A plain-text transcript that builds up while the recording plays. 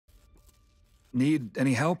Need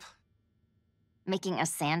any help? Making a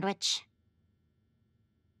sandwich?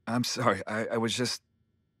 I'm sorry, I was just...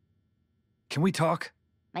 Can we talk?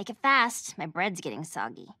 Make it fast. My bread's getting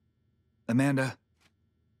soggy. Amanda,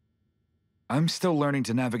 I'm still learning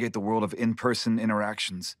to navigate the world of in-person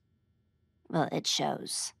interactions. Well, it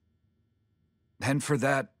shows. And for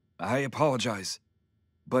that, I apologize.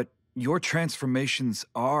 But your transformations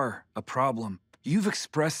are a problem. You've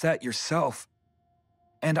expressed that yourself.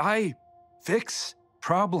 And I fix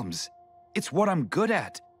problems. It's what I'm good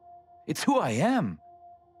at. It's who I am.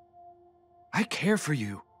 I care for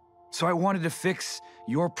you, so I wanted to fix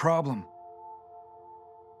your problem.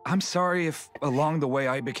 I'm sorry if along the way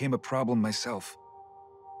I became a problem myself.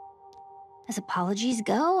 As apologies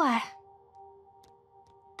go,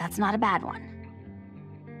 that's not a bad one.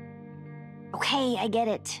 Okay, I get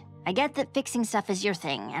it. I get that fixing stuff is your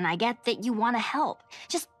thing, and I get that you want to help.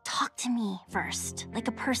 Just talk to me first, like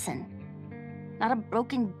a person. Not a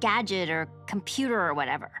broken gadget or computer or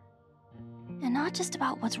whatever. And not just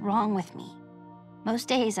about what's wrong with me. Most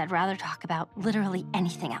days, I'd rather talk about literally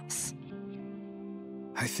anything else.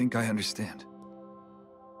 I think I understand.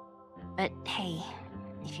 But hey,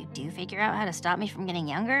 if you do figure out how to stop me from getting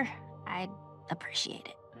younger, I'd appreciate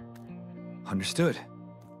it. Understood.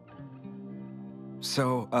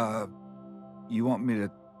 So, you want me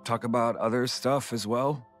to talk about other stuff as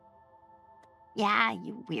well? Yeah,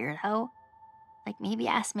 you weirdo. Like maybe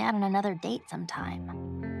ask me out on another date sometime.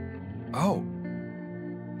 Oh.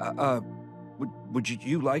 Would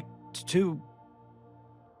you like to?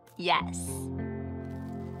 Yes.